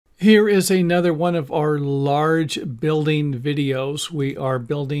Here is another one of our large building videos. We are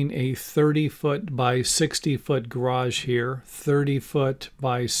building a 30-foot by 60-foot garage here, 30-foot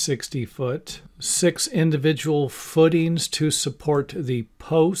by 60-foot. 6 individual footings to support the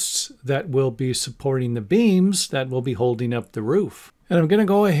posts that will be supporting the beams that will be holding up the roof. And I'm going to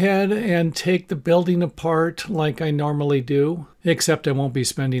go ahead and take the building apart like I normally do, except I won't be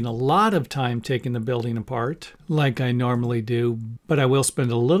spending a lot of time taking the building apart like I normally do, but I will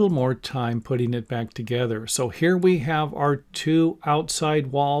spend a little more time putting it back together. So here we have our 2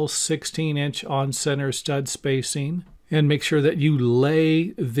 outside walls, 16-inch on-center stud spacing. And make sure that you lay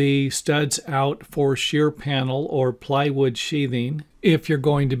the studs out for shear panel or plywood sheathing if you're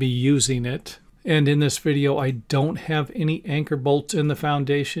going to be using it. And in this video, I don't have any anchor bolts in the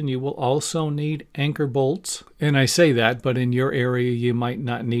foundation. You will also need anchor bolts. And I say that, but in your area, you might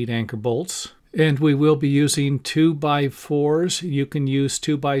not need anchor bolts. And we will be using 2x4s. You can use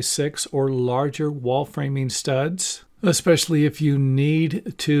 2x6 or larger wall framing studs, especially if you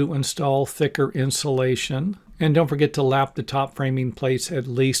need to install thicker insulation. And don't forget to lap the top framing plates at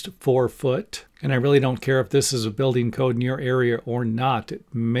least 4 foot. And I really don't care if this is a building code in your area or not. It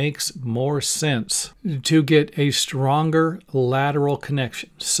makes more sense to get a stronger lateral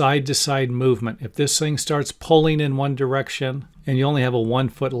connection, side-to-side movement. If this thing starts pulling in one direction and you only have a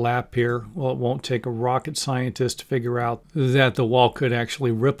 1-foot lap here, well, it won't take a rocket scientist to figure out that the wall could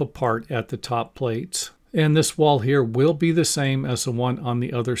actually rip apart at the top plates. And this wall here will be the same as the one on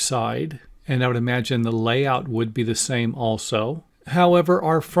the other side. And I would imagine the layout would be the same also. However,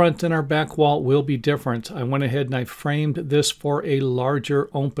 our front and our back wall will be different. I went ahead and I framed this for a larger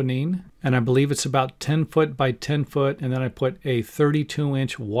opening. And I believe it's about 10 foot by 10 foot. And then I put a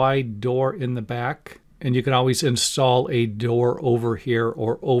 32-inch wide door in the back. And you can always install a door over here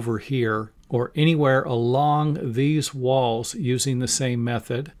or anywhere along these walls using the same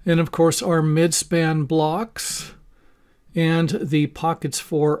method. And of course, our midspan blocks and the pockets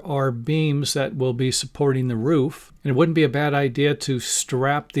for our beams that will be supporting the roof. And it wouldn't be a bad idea to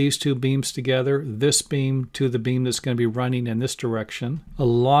strap these 2 beams together, this beam to the beam that's going to be running in this direction,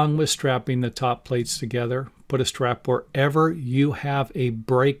 along with strapping the top plates together. Put a strap wherever you have a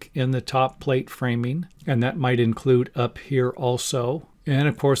break in the top plate framing, and that might include up here also. And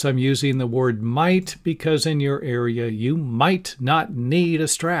of course, I'm using the word might because in your area, you might not need a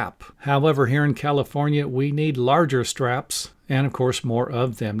strap. However, here in California, we need larger straps and of course, more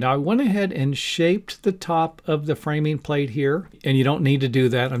of them. Now, I went ahead and shaped the top of the framing plate here, and you don't need to do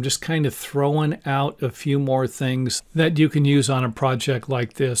that. I'm just kind of throwing out a few more things that you can use on a project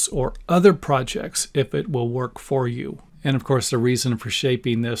like this or other projects if it will work for you. And of course, the reason for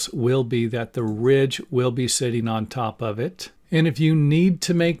shaping this will be that the ridge will be sitting on top of it. And if you need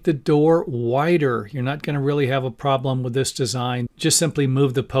to make the door wider, you're not going to really have a problem with this design. Just simply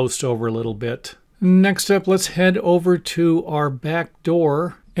move the post over a little bit. Next up, let's head over to our back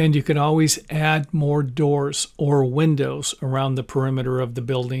door. And you can always add more doors or windows around the perimeter of the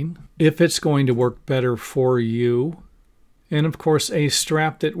building if it's going to work better for you. And of course, a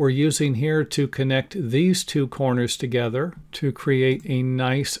strap that we're using here to connect these 2 corners together to create a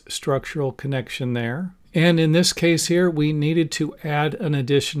nice structural connection there. And in this case here, we needed to add an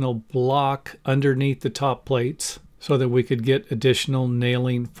additional block underneath the top plates so that we could get additional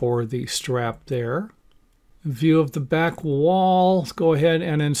nailing for the strap there. View of the back wall. Let's go ahead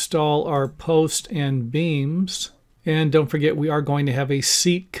and install our post and beams. And don't forget, we are going to have a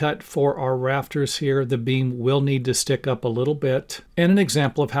seat cut for our rafters here. The beam will need to stick up a little bit. And an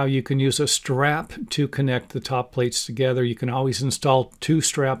example of how you can use a strap to connect the top plates together. You can always install 2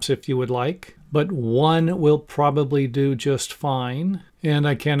 straps if you would like, but 1 will probably do just fine. And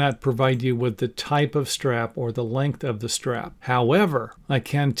I cannot provide you with the type of strap or the length of the strap. However, I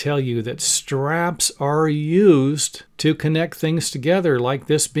can tell you that straps are used to connect things together like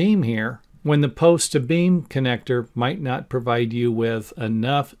this beam here, when the post to beam connector might not provide you with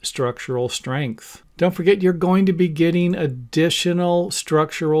enough structural strength. Don't forget, you're going to be getting additional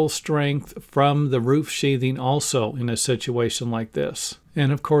structural strength from the roof sheathing also in a situation like this.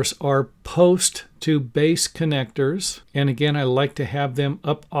 And of course, our post to base connectors. And again, I like to have them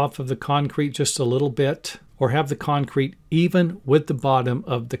up off of the concrete just a little bit, or have the concrete even with the bottom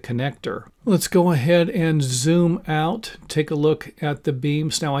of the connector. Let's go ahead and zoom out, take a look at the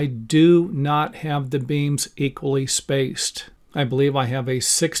beams. Now, I do not have the beams equally spaced. I believe I have a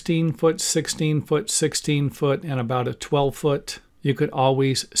 16 foot, 16 foot, 16 foot, and about a 12 foot. You could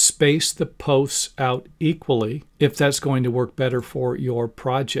always space the posts out equally if that's going to work better for your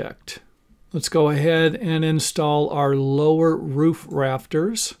project. Let's go ahead and install our lower roof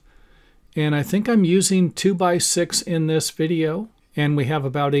rafters. And I think I'm using 2x6 in this video. and we have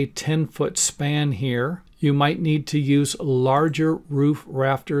about a 10-foot span here. You might need to use larger roof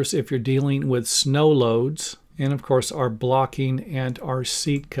rafters if you're dealing with snow loads. And of course our blocking and our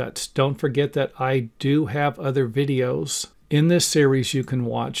seat cuts. Don't forget that I do have other videos in this series you can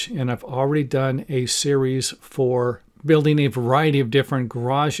watch, and I've already done a series for building a variety of different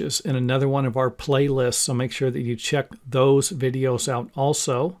garages in another one of our playlists, so make sure that you check those videos out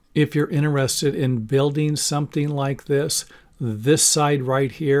also. If you're interested in building something like this side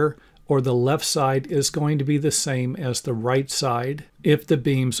right here or the left side is going to be the same as the right side if the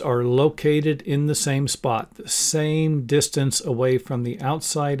beams are located in the same spot, the same distance away from the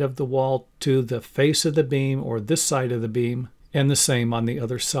outside of the wall to the face of the beam or this side of the beam, and the same on the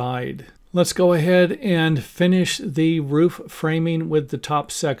other side. Let's go ahead and finish the roof framing with the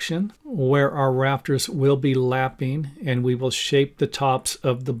top section where our rafters will be lapping, and we will shape the tops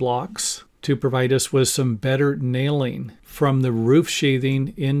of the blocks to provide us with some better nailing from the roof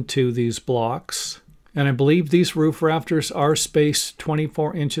sheathing into these blocks. And I believe these roof rafters are spaced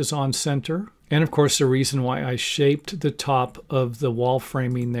 24 inches on center. And of course the reason why I shaped the top of the wall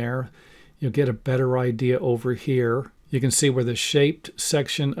framing there, you'll get a better idea over here. You can see where the shaped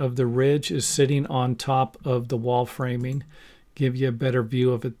section of the ridge is sitting on top of the wall framing. Give you a better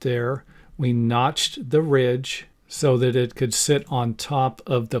view of it there. We notched the ridge so that it could sit on top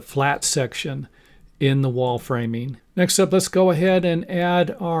of the flat section in the wall framing. Next up, let's go ahead and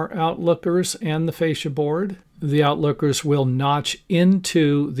add our outlookers and the fascia board. The outlookers will notch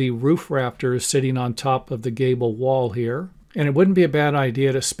into the roof rafters sitting on top of the gable wall here. And it wouldn't be a bad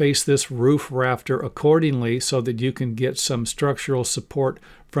idea to space this roof rafter accordingly so that you can get some structural support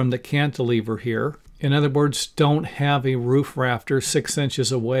from the cantilever here. In other words, don't have a roof rafter 6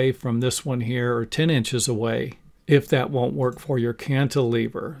 inches away from this one here or 10 inches away if that won't work for your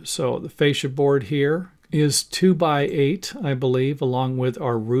cantilever. So the fascia board here is 2 by 8, I believe, along with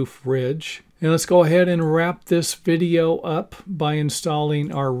our roof ridge. And let's go ahead and wrap this video up by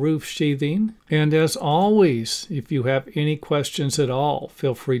installing our roof sheathing. And as always, if you have any questions at all,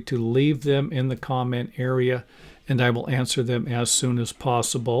 feel free to leave them in the comment area and I will answer them as soon as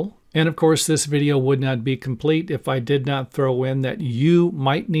possible. And of course, this video would not be complete if I did not throw in that you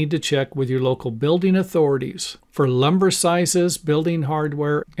might need to check with your local building authorities for lumber sizes, building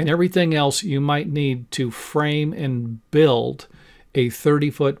hardware, and everything else you might need to frame and build a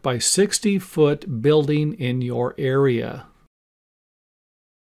 30-foot by 60-foot building in your area.